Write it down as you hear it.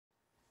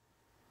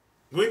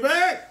We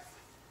back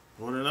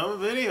with another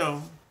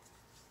video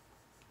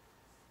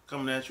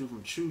coming at you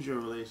from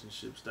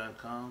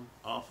ChooseYourRelationships.com,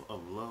 off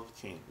of Love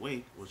Can't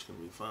Wait, which can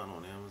be found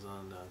on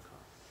Amazon.com.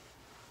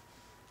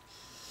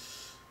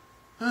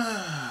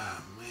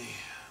 Ah, man.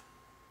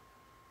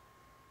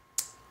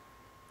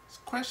 It's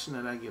a question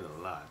that I get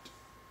a lot.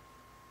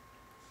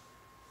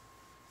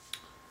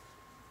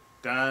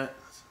 Guys,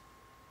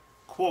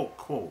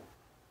 quote,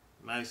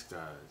 nice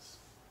guys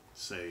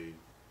say,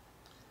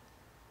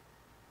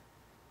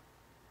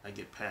 I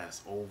get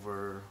passed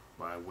over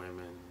by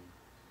women.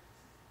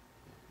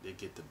 They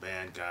get the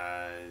bad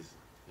guys,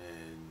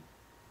 and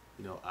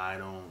I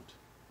don't.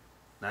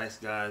 Nice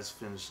guys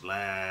finish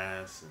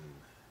last, and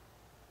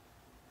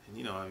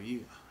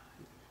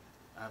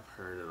I've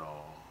heard it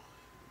all.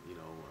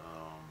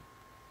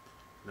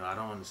 I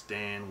don't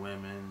understand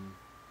women.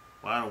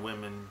 Why do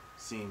women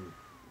seem to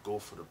go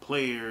for the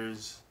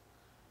players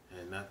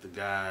and not the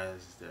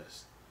guys that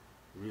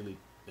really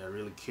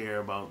care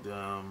about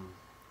them?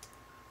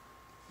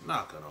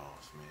 Knock it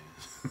off,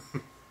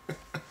 man.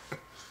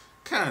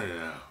 Cut it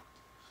out.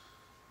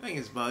 I think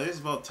it's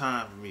about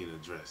time for me to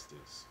address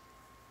this.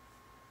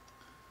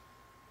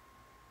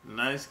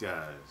 Nice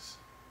guys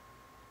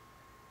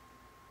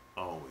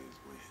always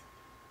win.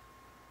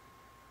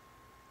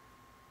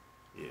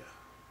 Yeah.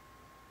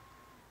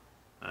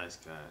 Nice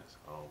guys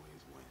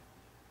always win.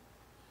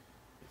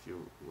 If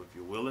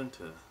you're willing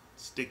to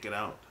stick it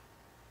out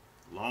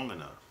long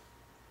enough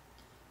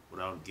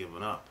without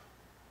giving up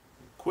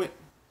and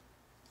quitting,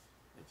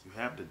 if you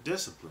have the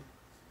discipline,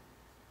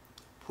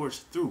 push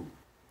through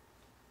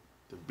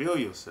to build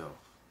yourself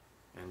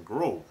and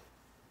grow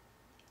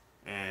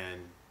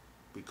and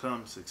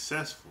become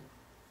successful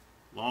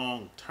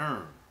long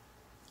term,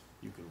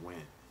 you can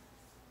win.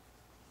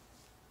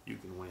 You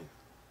can win.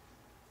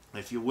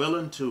 If you're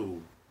willing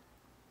to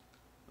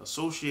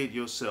associate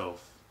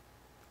yourself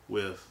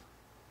with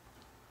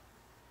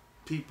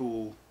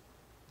people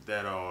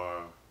that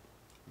are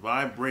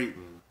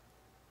vibrating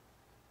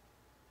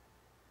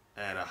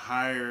at a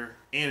higher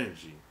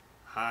energy,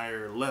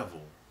 higher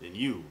level than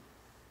you,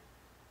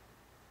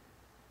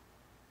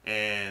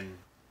 and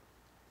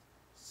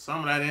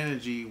some of that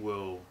energy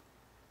will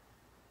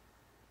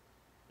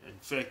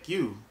infect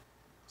you,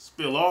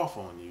 spill off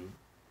on you,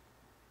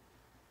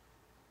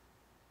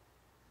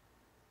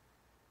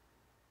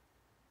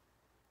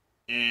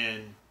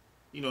 and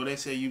they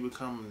say you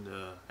become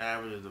the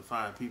average of the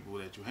 5 people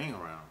that you hang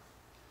around.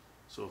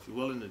 So if you're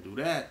willing to do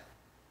that,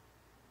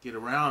 get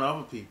around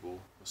other people,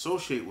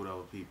 associate with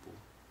other people,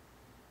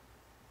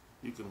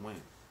 you can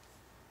win.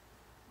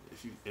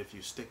 If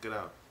you stick it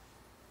out.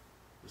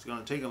 It's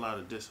going to take a lot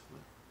of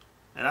discipline.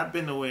 And I've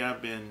been the way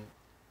I've been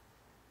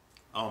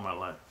all my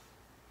life.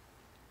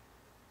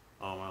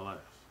 All my life.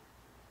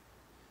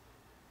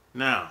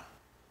 Now,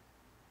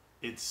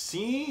 it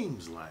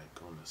seems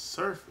like on the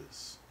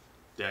surface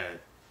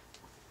that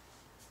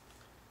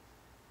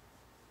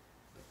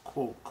the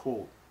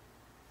quote,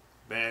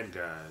 bad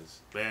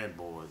guys, bad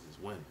boys is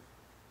winning.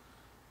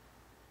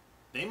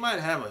 They might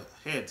have a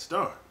head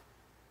start,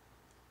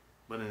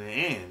 but in the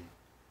end,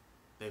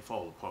 they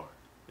fall apart.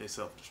 They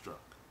self-destruct.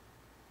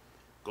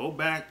 Go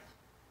back.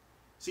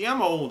 See,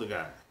 I'm an older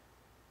guy,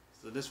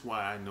 so this is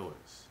why I know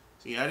this.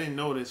 See, I didn't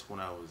know this when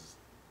I was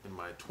in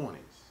my 20s.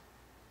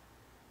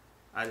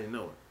 I didn't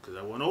know it because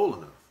I wasn't old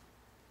enough.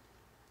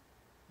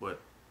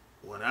 But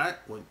when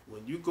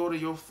you go to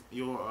your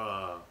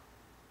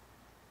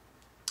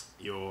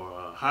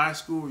high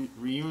school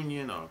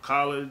reunion or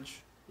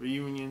college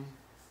reunion,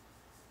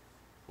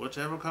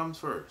 whichever comes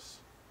first,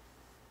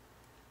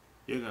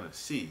 you're gonna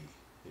see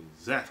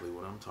exactly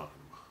what I'm talking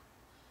about.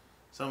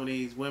 Some of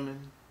these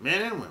women,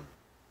 men and women,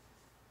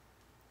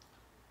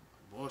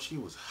 boy, she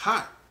was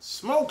hot,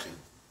 smoking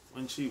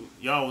when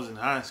y'all was in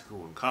high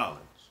school and college.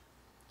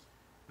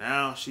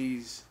 Now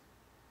she's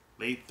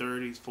late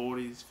 30s,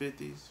 40s,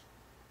 50s.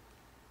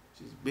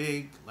 She's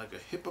big like a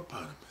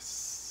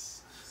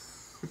hippopotamus.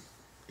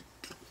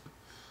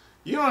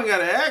 You don't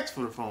gotta ask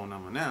for the phone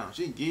number now.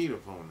 She give you the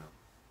phone number.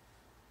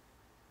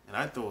 And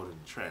I throw it in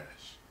the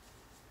trash.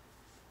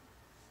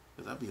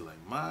 Because I'd be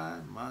like, my,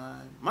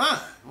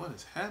 what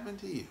has happened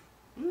to you?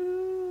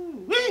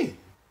 Ooh-wee.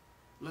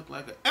 Look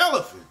like an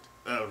elephant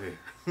out here.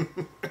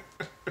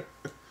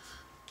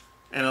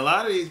 And a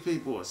lot of these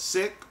people are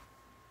sick.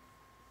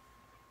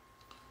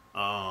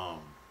 A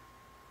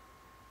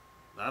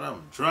lot of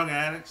them drug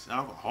addicts,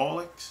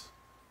 alcoholics.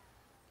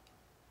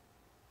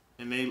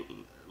 In their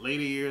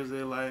later years of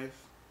their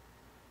life,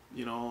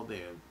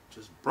 they're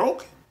just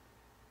broken.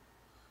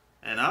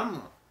 And I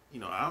don't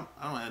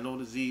have no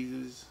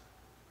diseases.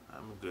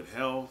 I'm in good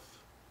health.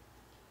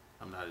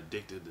 I'm not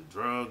addicted to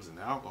drugs and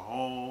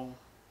alcohol.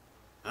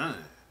 None of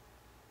that.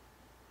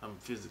 I'm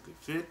physically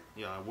fit.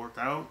 I work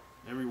out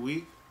every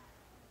week.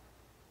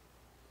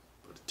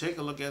 But take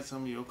a look at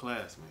some of your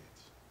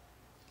classmates.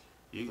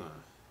 You're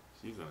gonna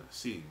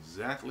see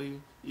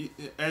exactly.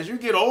 As you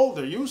get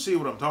older, you see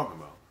what I'm talking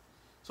about.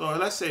 So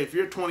let's say if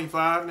you're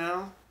 25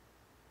 now,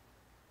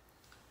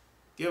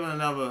 give it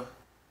another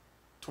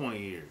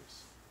 20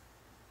 years.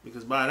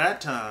 Because by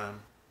that time,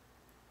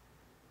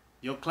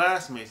 your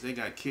classmates, they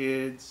got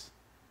kids.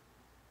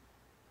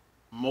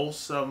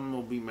 Most of them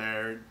will be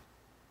married.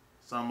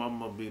 Some of them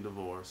will be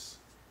divorced.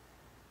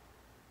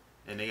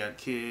 And they got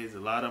kids. A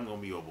lot of them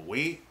going to be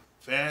overweight,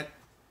 fat,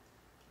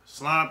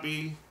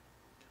 sloppy.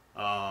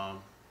 They're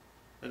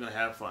going to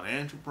have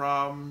financial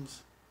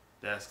problems.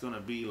 That's going to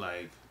be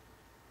like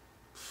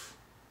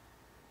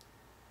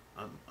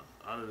out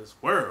of this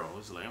world.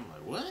 It's like, I'm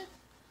like, what?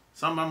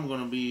 Some of them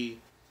going to be,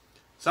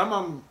 some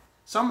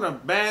of the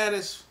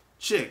baddest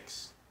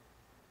chicks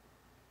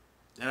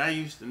that I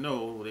used to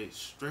know, they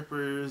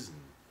strippers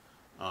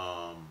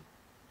and,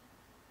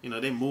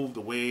 they moved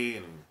away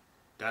and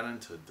got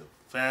into the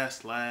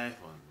fast life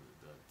on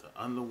the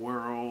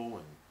underworld,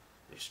 and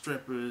they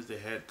strippers. They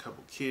had a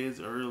couple kids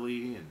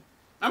early, and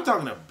I'm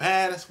talking the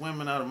baddest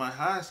women out of my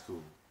high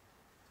school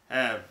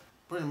have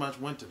pretty much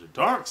went to the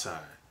dark side.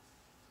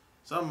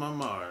 Some of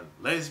them are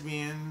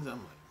lesbians. I'm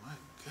like, my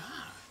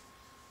God,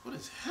 what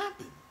has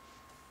happened?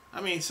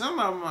 I mean, some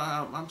of them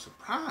I'm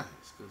surprised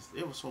because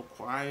they were so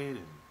quiet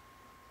and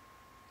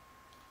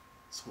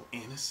so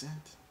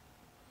innocent.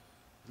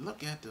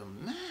 Look at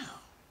them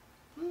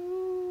now.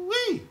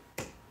 Ooh-wee.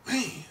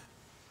 Man.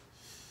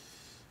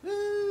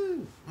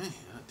 Ooh, man,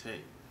 I tell you.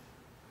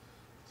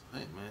 So,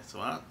 hey, man,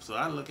 so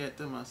I look at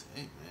them, I say,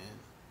 hey, man,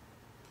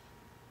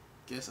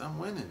 guess I'm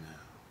winning now.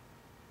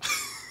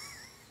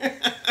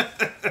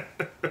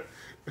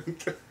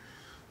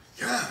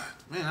 God,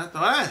 man, I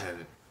thought I had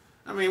it.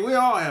 I mean, we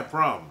all have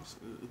problems.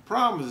 The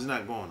problem is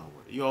not going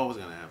nowhere. You're always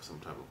going to have some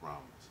type of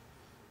problems.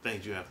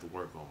 Things you have to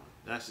work on.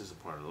 That's just a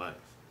part of life.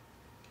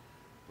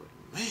 But,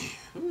 man,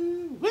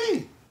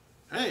 ooh-wee.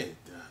 Hey,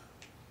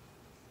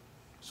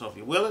 so if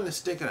you're willing to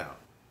stick it out,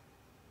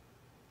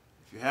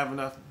 if you have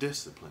enough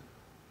discipline,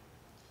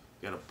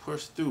 you got to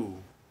push through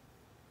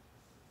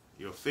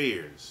your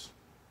fears,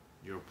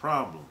 your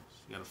problems.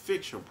 You got to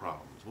fix your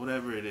problems,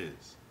 whatever it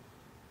is.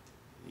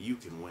 You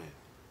can win.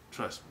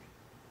 Trust me.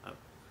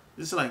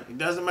 It's like, it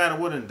doesn't matter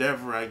what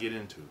endeavor I get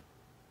into.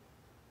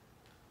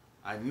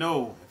 I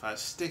know if I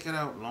stick it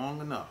out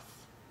long enough,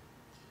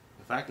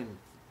 if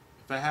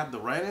I have the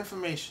right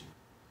information,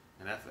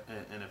 and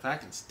if I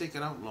can stick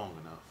it out long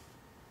enough,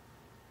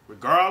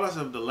 regardless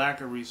of the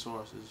lack of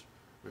resources,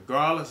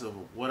 regardless of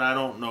what I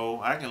don't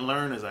know, I can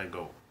learn as I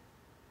go.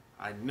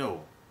 I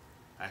know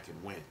I can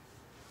win.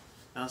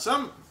 Now,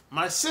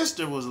 my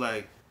sister was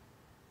like,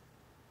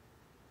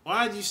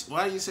 why do you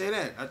say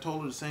that? I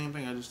told her the same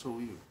thing I just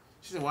told you.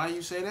 She said, why do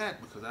you say that?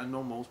 Because I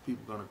know most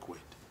people are going to quit.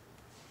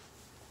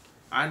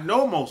 I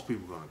know most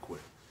people are going to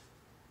quit.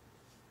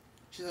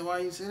 She said, why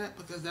do you say that?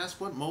 Because that's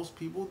what most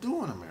people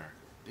do in America.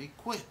 They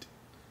quit.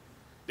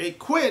 They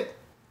quit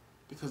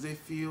because they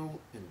feel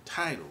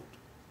entitled.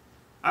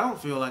 I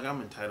don't feel like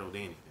I'm entitled to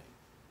anything.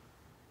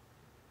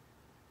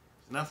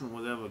 Nothing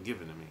was ever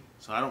given to me,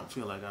 so I don't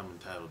feel like I'm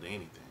entitled to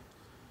anything.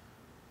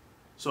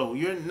 So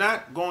you're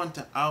not going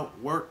to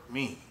outwork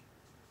me.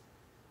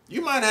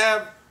 You might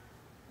have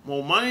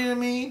more money than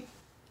me,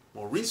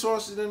 more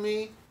resources than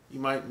me. You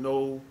might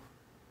know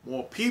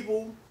more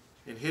people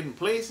in hidden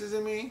places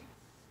than me,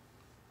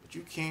 but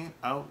you can't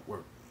outwork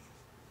me.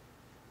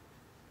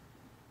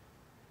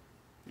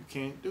 You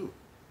can't do it.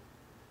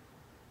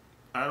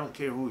 I don't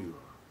care who you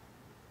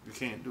are. You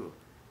can't do it.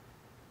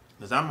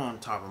 Because I'm on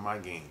top of my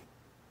game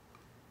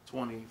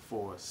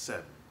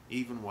 24/7.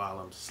 Even while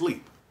I'm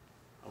asleep,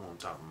 I'm on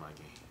top of my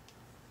game.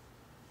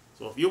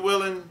 So if you're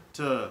willing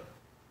to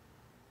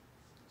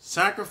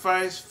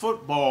sacrifice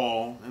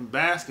football and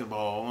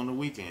basketball on the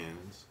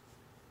weekends,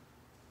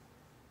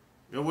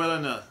 you're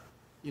willing to,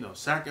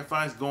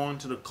 sacrifice going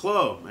to the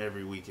club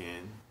every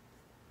weekend,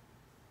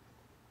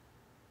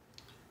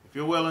 if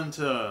you're willing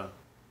to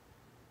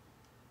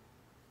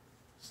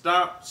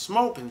stop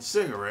smoking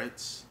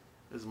cigarettes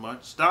as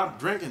much, stop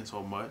drinking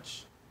so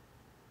much,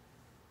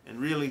 and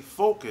really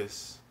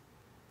focus,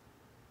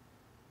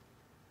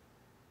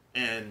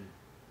 and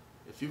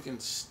if you can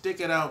stick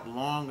it out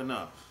long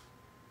enough,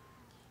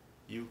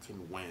 you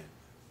can win.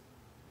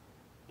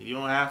 You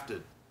don't have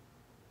to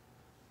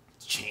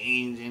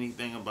change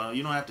anything about it.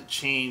 You don't have to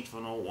change for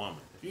no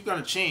woman. If you're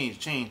gonna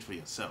change for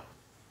yourself.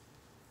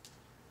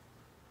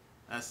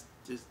 That's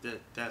just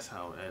that's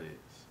how that is.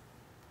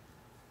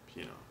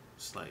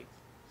 It's like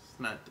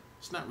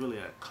it's not really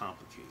that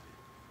complicated.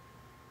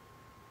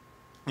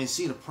 And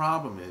see, the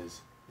problem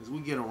is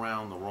we get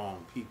around the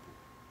wrong people.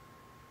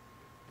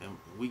 And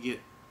we get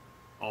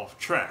off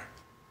track.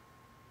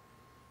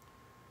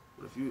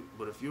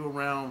 But if you're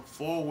around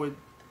forward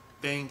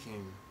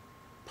thinking,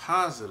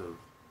 positive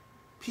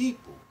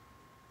people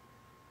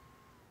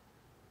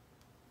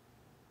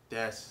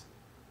that's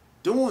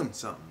doing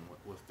something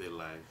with their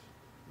life,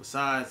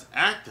 besides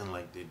acting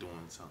like they're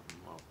doing something,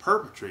 or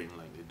perpetrating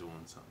like they're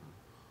doing something,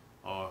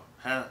 or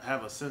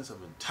have a sense of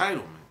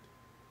entitlement,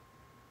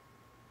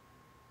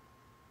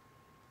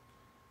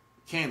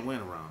 you can't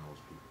win around those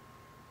people.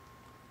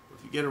 But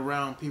if you get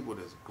around people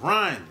that's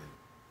grinding,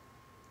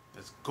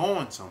 that's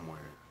going somewhere,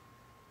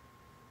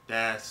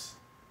 that's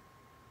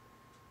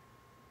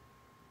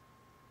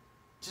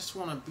just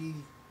want to be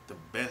the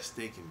best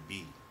they can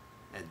be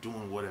at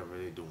doing whatever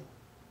they're doing.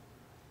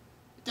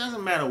 It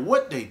doesn't matter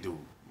what they do,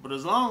 but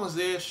as long as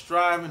they're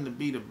striving to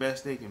be the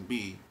best they can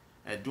be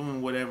at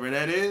doing whatever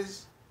that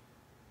is,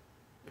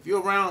 if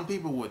you're around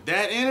people with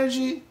that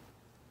energy,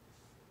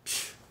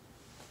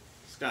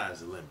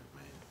 sky's the limit,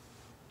 man.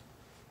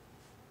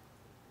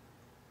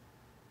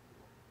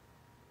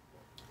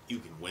 You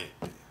can win,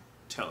 man.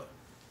 Tell it.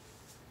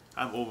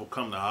 I've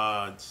overcome the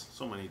odds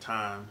so many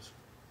times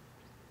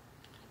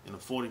in the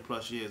 40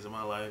 plus years of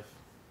my life.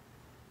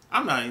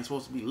 I'm not even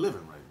supposed to be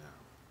living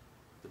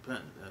right now.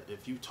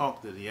 If you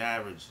talk to the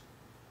average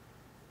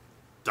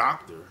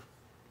doctor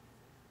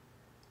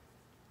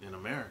in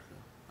America,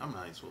 I'm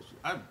not even supposed to.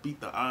 I beat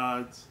the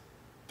odds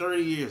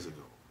 30 years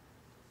ago.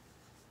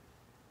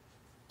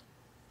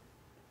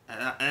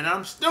 And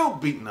I'm still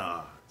beating the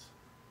odds.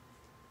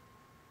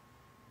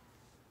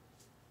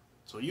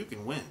 So you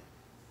can win.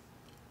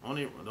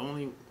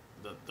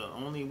 The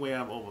only way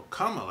I've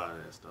overcome a lot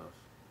of that stuff,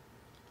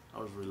 I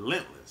was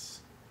relentless.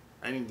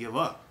 I didn't give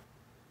up.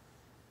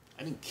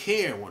 I didn't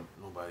care what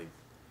nobody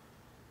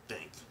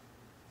think.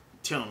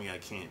 Telling me I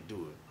can't do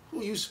it.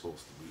 Who are you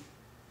supposed to be?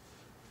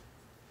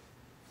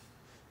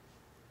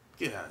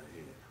 Get out of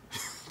here.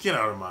 Get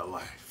out of my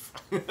life.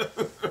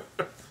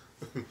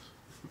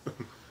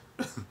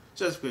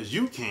 Just because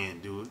you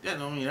can't do it, that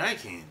don't mean I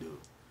can't do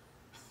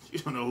it. You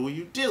don't know who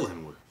you're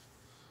dealing with.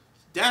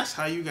 That's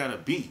how you gotta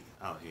be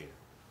out here.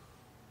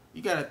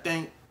 You gotta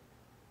think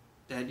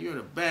that you're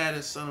the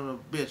baddest son of a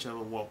bitch ever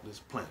walked this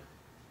planet.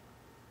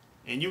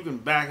 And you can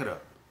back it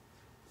up.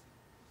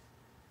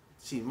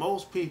 See,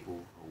 most people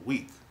are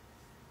weak.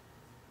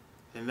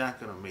 They're not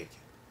gonna make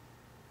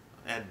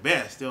it. At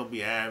best, they'll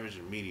be average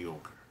and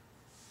mediocre.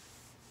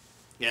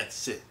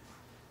 That's it.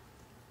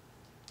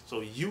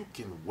 So you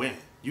can win.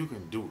 You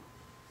can do it.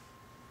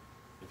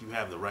 If you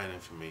have the right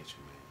information,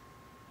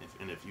 man.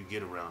 And if you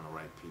get around the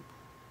right people.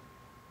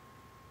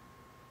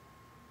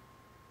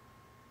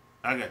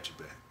 I got your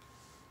back.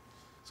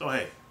 So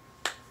hey,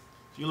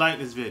 if you like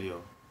this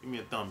video, give me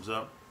a thumbs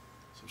up,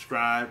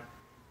 subscribe,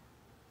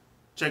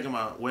 check out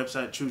my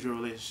website,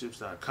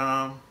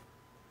 chooseyourrelationships.com.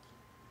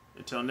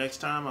 Until next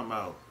time, I'm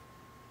out.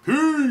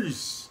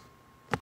 Peace!